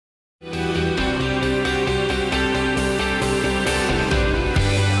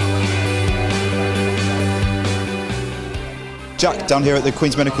Jack, down here at the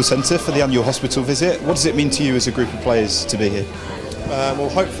Queen's Medical Centre for the annual hospital visit. What does it mean to you as a group of players to be here? Well,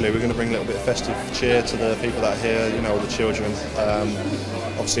 hopefully we're going to bring a little bit of festive cheer to the people that are here, you know, all the children.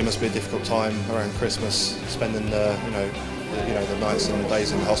 Obviously it must be a difficult time around Christmas, spending the nights and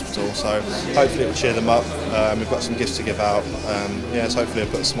days in the hospital, so hopefully it will cheer them up. We've got some gifts to give out. Yes, hopefully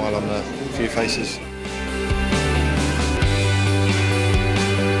it'll put a smile on a few faces.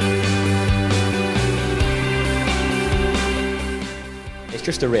 It's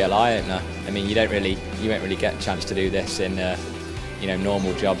just a real eye-opener. I mean, you won't really get a chance to do this in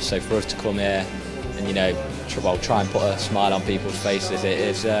normal jobs. So for us to come here and try and put a smile on people's faces,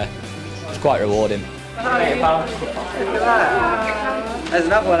 it's quite rewarding. There's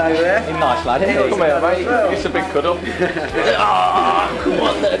another one over there. He's a nice lad. Hey, come here, mate. It's a big cuddle. Oh, come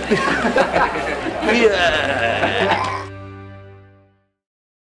on then. Yeah.